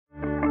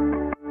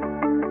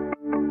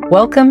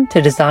Welcome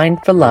to Design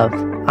for Love.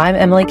 I'm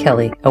Emily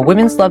Kelly, a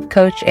women's love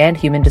coach and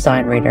human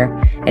design reader,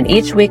 and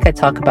each week I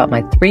talk about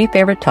my 3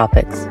 favorite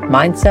topics: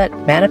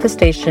 mindset,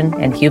 manifestation,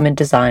 and human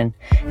design,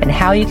 and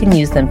how you can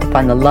use them to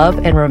find the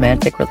love and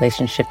romantic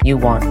relationship you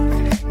want.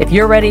 If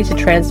you're ready to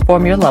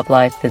transform your love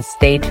life, then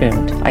stay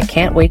tuned. I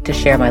can't wait to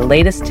share my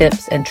latest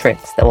tips and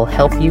tricks that will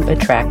help you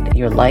attract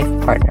your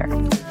life partner.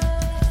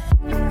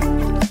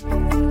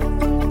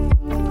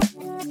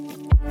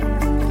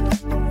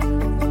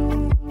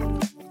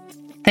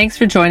 Thanks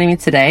for joining me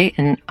today,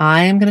 and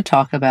I am going to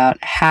talk about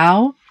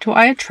how do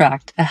I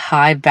attract a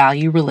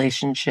high-value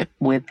relationship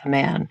with a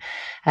man.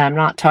 And I'm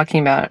not talking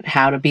about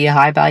how to be a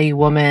high-value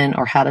woman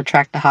or how to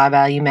attract a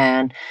high-value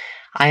man.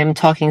 I am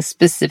talking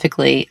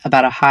specifically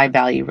about a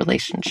high-value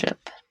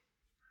relationship.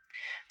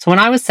 So when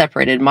I was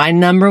separated, my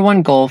number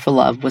one goal for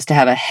love was to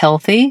have a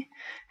healthy,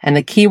 and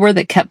the key word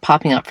that kept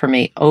popping up for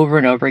me over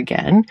and over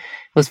again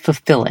was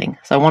fulfilling.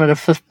 So I wanted a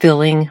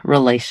fulfilling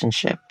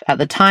relationship. At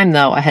the time,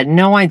 though, I had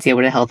no idea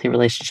what a healthy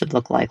relationship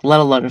looked like, let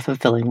alone a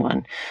fulfilling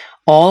one.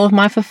 All of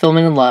my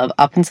fulfillment and love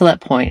up until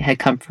that point had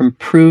come from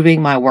proving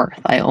my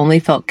worth. I only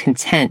felt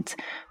content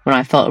when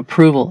I felt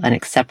approval and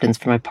acceptance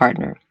from my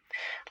partner.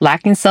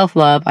 Lacking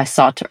self-love, I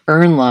sought to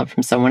earn love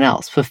from someone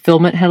else.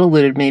 Fulfillment had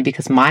eluded me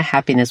because my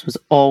happiness was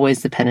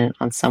always dependent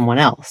on someone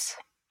else.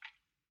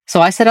 So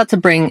I set out to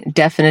bring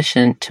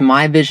definition to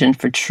my vision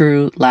for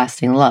true,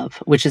 lasting love,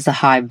 which is a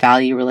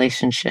high-value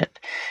relationship.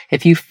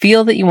 If you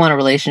feel that you want a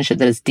relationship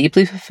that is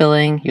deeply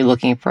fulfilling, you're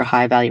looking for a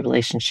high-value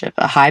relationship.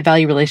 A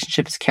high-value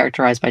relationship is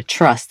characterized by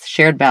trust,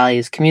 shared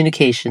values,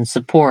 communication,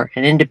 support,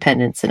 and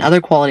independence, and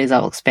other qualities I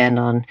will expand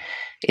on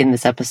in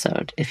this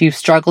episode. If you've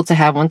struggled to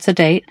have one to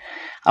date,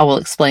 I will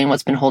explain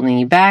what's been holding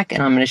you back,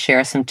 and I'm going to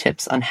share some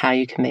tips on how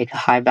you can make a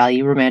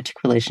high-value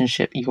romantic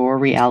relationship your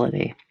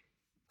reality.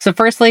 So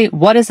firstly,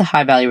 what is a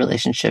high-value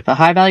relationship? A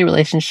high-value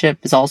relationship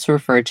is also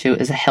referred to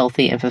as a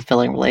healthy and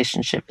fulfilling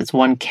relationship. It's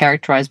one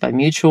characterized by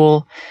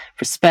mutual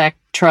respect,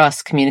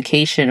 trust,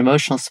 communication,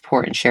 emotional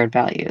support, and shared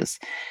values.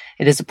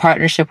 It is a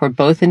partnership where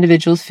both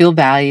individuals feel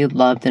valued,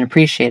 loved, and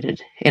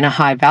appreciated. In a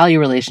high-value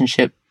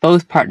relationship,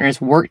 both partners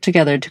work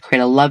together to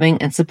create a loving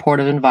and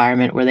supportive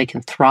environment where they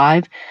can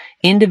thrive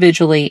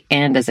individually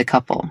and as a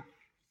couple.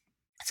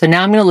 So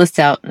now I'm going to list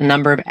out a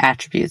number of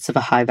attributes of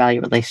a high-value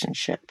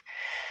relationship.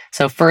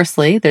 So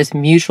firstly, there's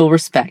mutual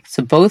respect.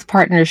 So both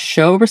partners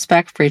show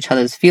respect for each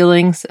other's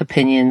feelings,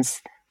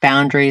 opinions,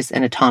 boundaries,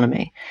 and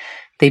autonomy.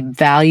 They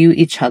value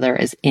each other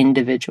as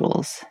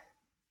individuals.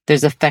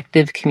 There's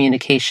effective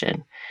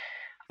communication.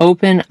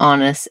 Open,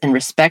 honest, and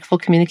respectful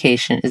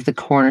communication is the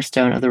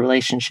cornerstone of the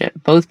relationship.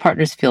 Both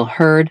partners feel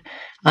heard,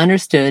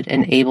 understood,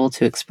 and able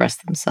to express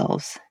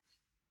themselves.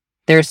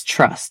 There's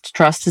trust.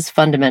 Trust is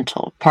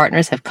fundamental.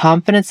 Partners have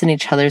confidence in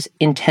each other's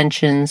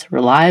intentions,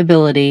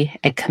 reliability,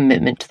 and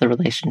commitment to the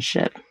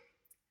relationship.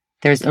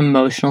 There's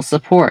emotional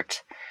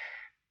support.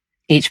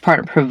 Each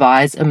partner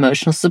provides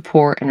emotional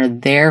support and are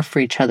there for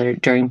each other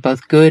during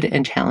both good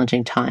and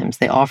challenging times.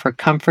 They offer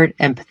comfort,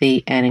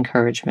 empathy, and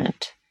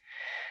encouragement.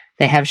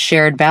 They have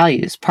shared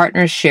values.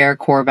 Partners share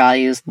core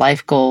values,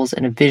 life goals,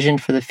 and a vision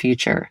for the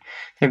future.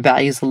 Their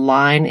values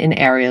align in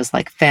areas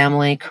like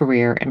family,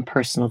 career, and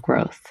personal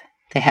growth.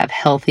 They have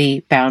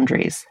healthy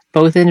boundaries.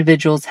 Both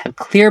individuals have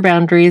clear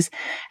boundaries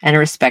and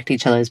respect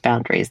each other's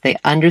boundaries. They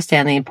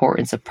understand the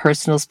importance of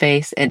personal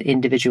space and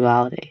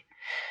individuality.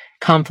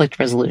 Conflict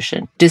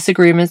resolution.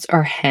 Disagreements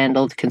are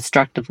handled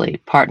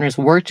constructively. Partners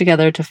work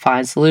together to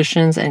find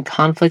solutions, and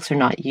conflicts are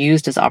not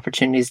used as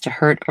opportunities to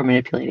hurt or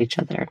manipulate each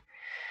other.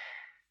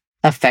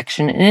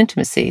 Affection and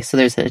intimacy. So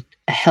there's a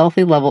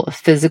healthy level of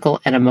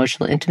physical and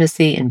emotional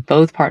intimacy, and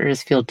both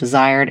partners feel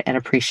desired and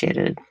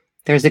appreciated.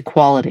 There's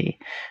equality.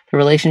 The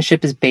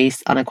relationship is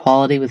based on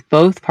equality, with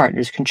both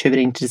partners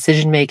contributing to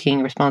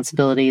decision-making,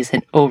 responsibilities,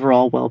 and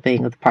overall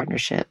well-being of the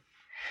partnership.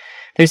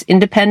 There's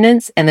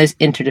independence and there's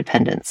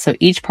interdependence. So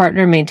each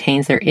partner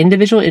maintains their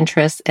individual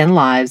interests and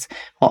lives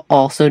while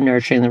also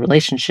nurturing the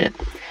relationship.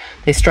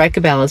 They strike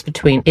a balance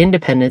between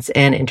independence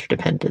and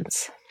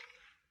interdependence.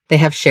 They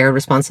have shared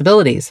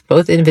responsibilities.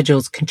 Both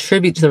individuals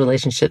contribute to the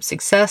relationship's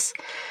success,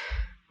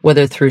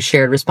 whether through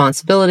shared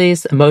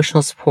responsibilities,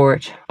 emotional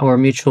support, or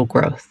mutual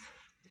growth.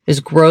 There's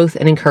growth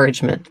and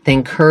encouragement. They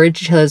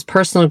encourage each other's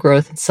personal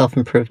growth and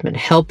self-improvement,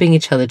 helping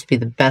each other to be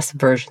the best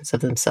versions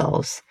of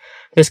themselves.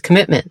 There's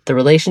commitment. The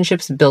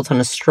relationship is built on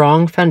a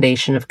strong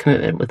foundation of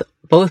commitment, with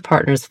both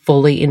partners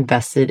fully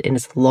invested in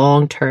its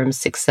long-term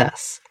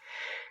success.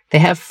 They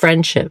have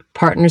friendship,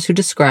 partners who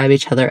describe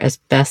each other as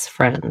best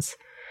friends.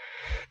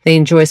 They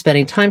enjoy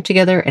spending time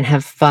together and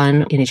have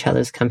fun in each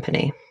other's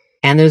company.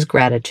 And there's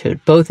gratitude.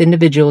 Both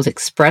individuals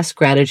express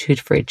gratitude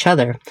for each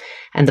other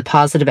and the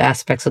positive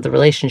aspects of the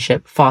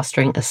relationship,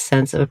 fostering a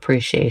sense of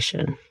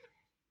appreciation.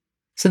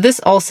 So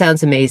this all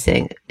sounds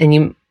amazing, and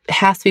you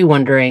have to be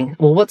wondering,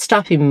 well, what's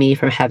stopping me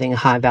from having a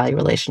high-value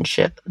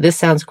relationship? This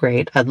sounds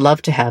great. I'd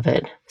love to have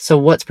it. So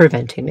what's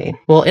preventing me?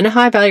 Well, in a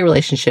high-value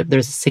relationship,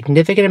 there's a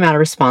significant amount of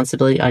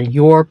responsibility on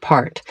your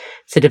part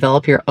to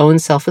develop your own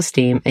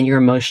self-esteem and your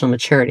emotional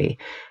maturity.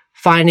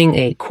 Finding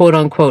a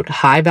quote-unquote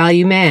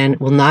high-value man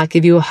will not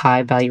give you a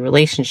high-value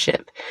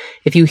relationship.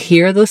 If you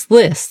hear this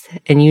list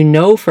and you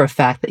know for a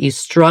fact that you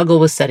struggle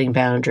with setting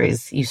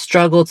boundaries, you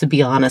struggle to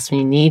be honest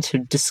when you need to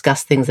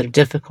discuss things that are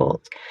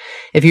difficult,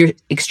 if you're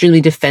extremely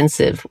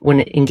defensive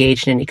when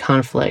engaged in any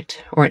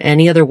conflict, or in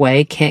any other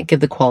way can't give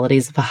the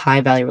qualities of a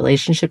high-value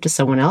relationship to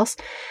someone else,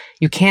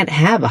 you can't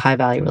have a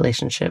high-value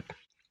relationship.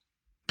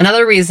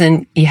 Another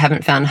reason you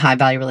haven't found a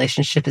high-value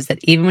relationship is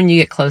that even when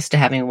you get close to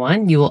having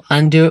one, you will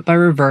undo it by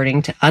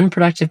reverting to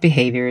unproductive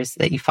behaviors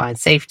that you find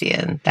safety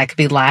in. That could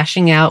be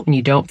lashing out when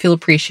you don't feel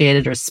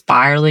appreciated or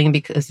spiraling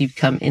because you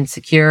become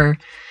insecure.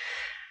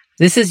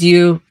 This is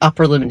you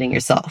upper limiting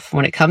yourself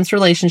when it comes to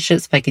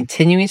relationships by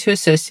continuing to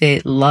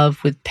associate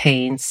love with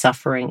pain,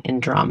 suffering,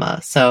 and drama.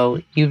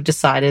 So you've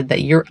decided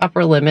that your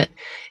upper limit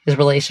is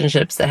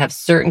relationships that have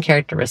certain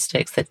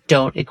characteristics that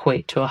don't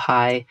equate to a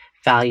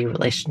high-value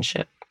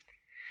relationship.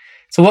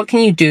 So what can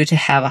you do to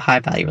have a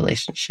high-value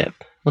relationship?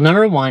 Well,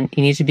 number one,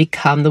 you need to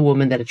become the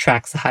woman that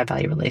attracts a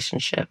high-value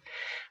relationship.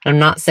 And I'm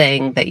not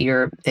saying that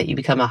you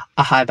become a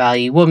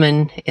high-value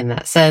woman in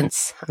that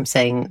sense. I'm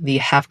saying that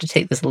you have to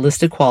take this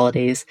list of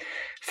qualities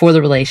for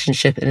the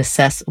relationship and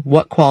assess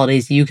what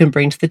qualities you can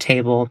bring to the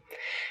table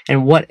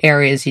and what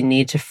areas you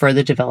need to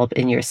further develop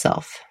in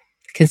yourself.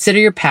 Consider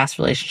your past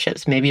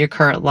relationships, maybe your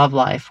current love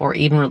life, or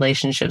even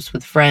relationships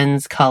with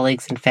friends,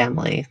 colleagues, and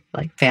family.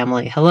 Like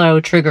family,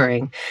 hello,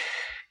 triggering.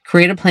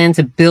 Create a plan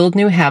to build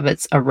new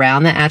habits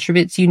around the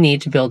attributes you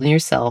need to build in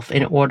yourself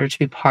in order to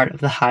be part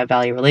of the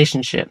high-value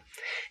relationship.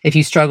 If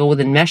you struggle with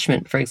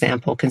enmeshment, for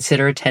example,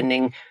 consider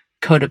attending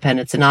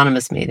Codependence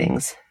Anonymous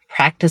meetings.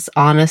 Practice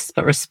honest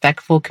but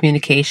respectful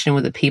communication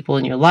with the people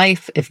in your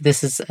life if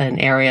this is an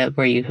area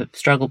where you have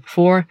struggled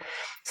before,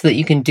 so that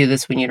you can do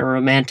this when you're in a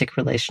romantic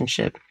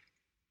relationship.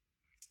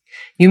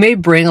 You may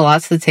bring a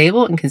lot to the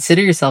table and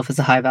consider yourself as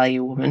a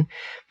high-value woman,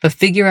 but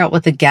figure out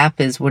what the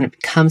gap is when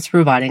it comes to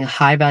providing a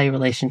high-value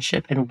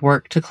relationship and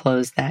work to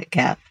close that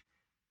gap.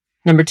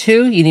 Number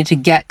two, you need to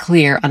get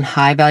clear on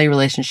high-value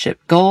relationship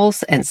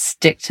goals and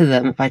stick to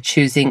them by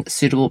choosing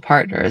suitable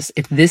partners.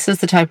 If this is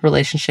the type of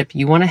relationship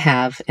you want to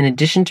have, in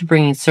addition to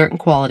bringing certain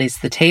qualities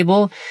to the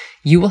table,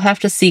 you will have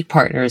to seek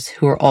partners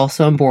who are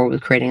also on board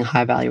with creating a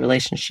high-value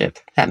relationship.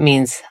 That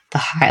means the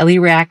highly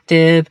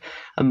reactive,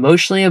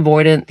 emotionally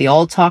avoidant, the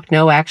all-talk,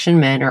 no-action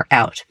men are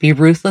out. Be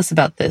ruthless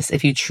about this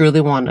if you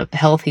truly want a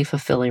healthy,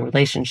 fulfilling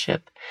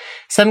relationship.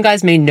 Some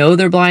guys may know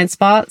their blind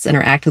spots and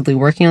are actively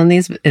working on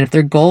these, and if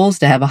their goal is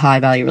to have a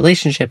high-value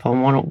relationship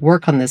and want to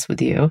work on this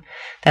with you,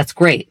 that's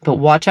great. But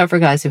watch out for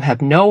guys who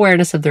have no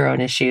awareness of their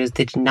own issues.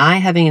 They deny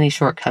having any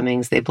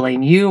shortcomings. They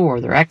blame you or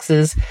their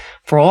exes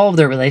for all of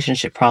their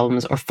relationship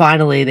problems. Or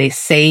finally, they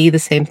say the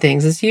same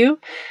things as you,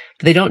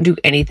 but they don't do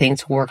anything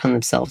to work on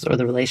themselves or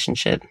the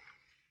relationship.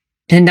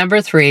 And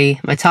number three,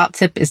 my top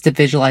tip is to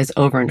visualize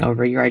over and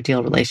over your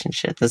ideal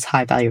relationship, this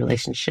high-value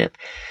relationship.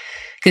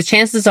 Because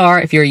chances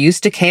are, if you're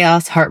used to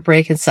chaos,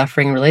 heartbreak, and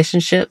suffering in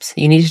relationships,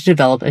 you need to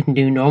develop a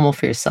new normal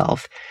for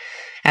yourself.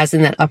 As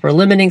in that upper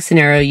limiting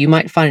scenario, you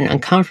might find it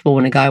uncomfortable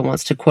when a guy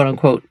wants to quote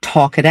unquote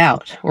talk it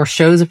out or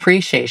shows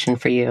appreciation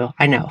for you.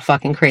 I know,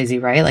 fucking crazy,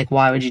 right? Like,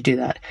 why would you do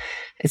that?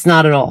 It's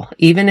not at all.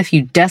 Even if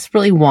you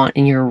desperately want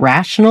in your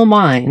rational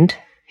mind,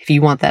 if you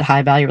want that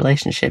high value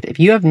relationship, if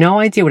you have no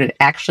idea what it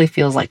actually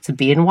feels like to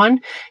be in one,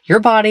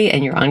 your body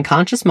and your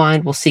unconscious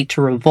mind will seek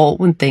to revolt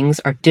when things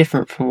are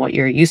different from what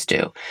you're used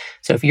to.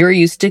 So if you're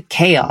used to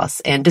chaos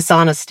and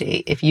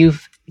dishonesty, if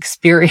you've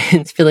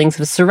experienced feelings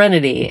of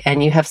serenity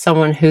and you have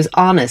someone who's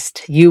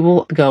honest, you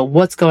will go,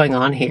 what's going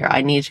on here?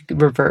 I need to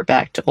revert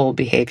back to old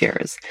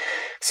behaviors.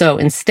 So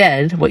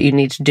instead, what you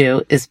need to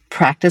do is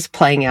practice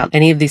playing out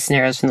any of these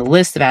scenarios from the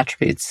list of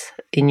attributes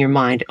in your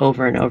mind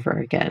over and over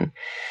again.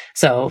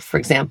 So, for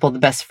example, the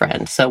best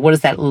friend. So what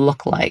does that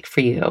look like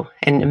for you?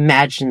 And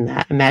imagine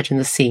that. Imagine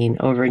the scene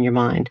over in your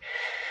mind.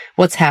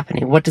 What's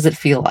happening? What does it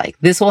feel like?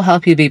 This will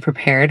help you be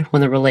prepared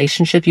when the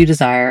relationship you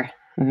desire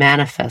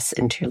manifests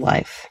into your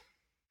life.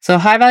 So a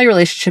high-value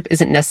relationship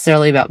isn't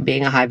necessarily about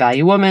being a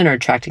high-value woman or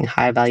attracting a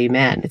high-value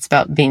man. It's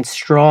about being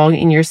strong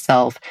in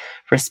yourself,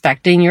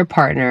 respecting your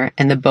partner,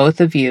 and the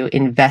both of you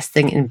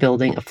investing in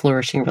building a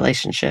flourishing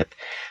relationship.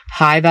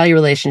 High-value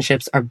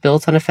relationships are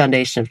built on a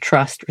foundation of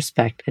trust,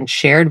 respect, and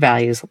shared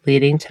values,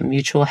 leading to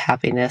mutual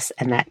happiness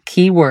and that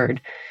key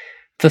word,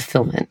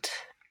 fulfillment.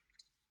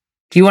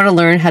 Do you want to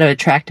learn how to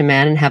attract a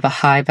man and have a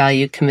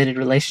high-value, committed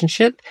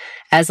relationship?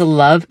 As a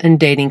love and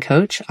dating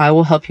coach, I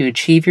will help you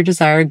achieve your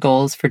desired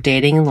goals for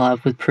dating and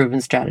love with proven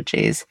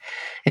strategies.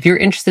 If you're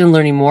interested in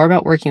learning more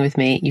about working with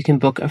me, you can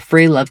book a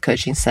free love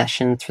coaching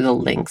session through the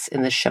links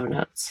in the show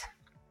notes.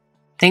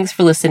 Thanks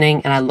for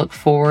listening, and I look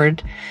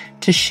forward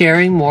to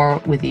sharing more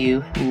with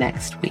you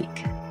next week.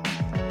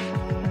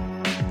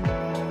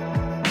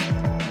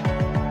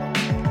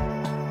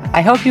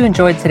 I hope you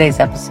enjoyed today's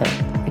episode.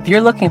 If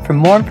you're looking for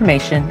more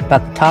information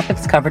about the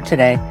topics covered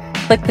today,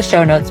 click the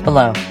show notes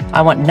below.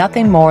 I want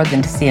nothing more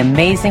than to see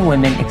amazing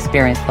women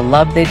experience the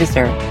love they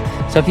deserve.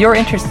 So if you're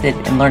interested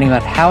in learning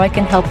about how I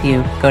can help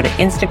you, go to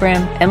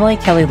Instagram, Emily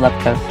Kelly Love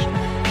Coach.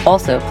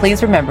 Also,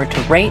 please remember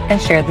to rate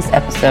and share this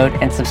episode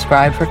and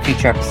subscribe for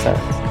future episodes.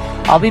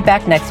 I'll be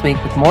back next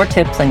week with more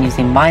tips on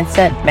using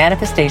mindset,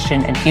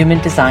 manifestation, and human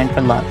design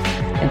for love.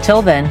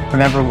 Until then,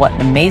 remember what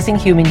an amazing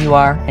human you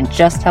are and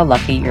just how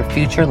lucky your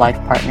future life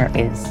partner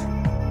is.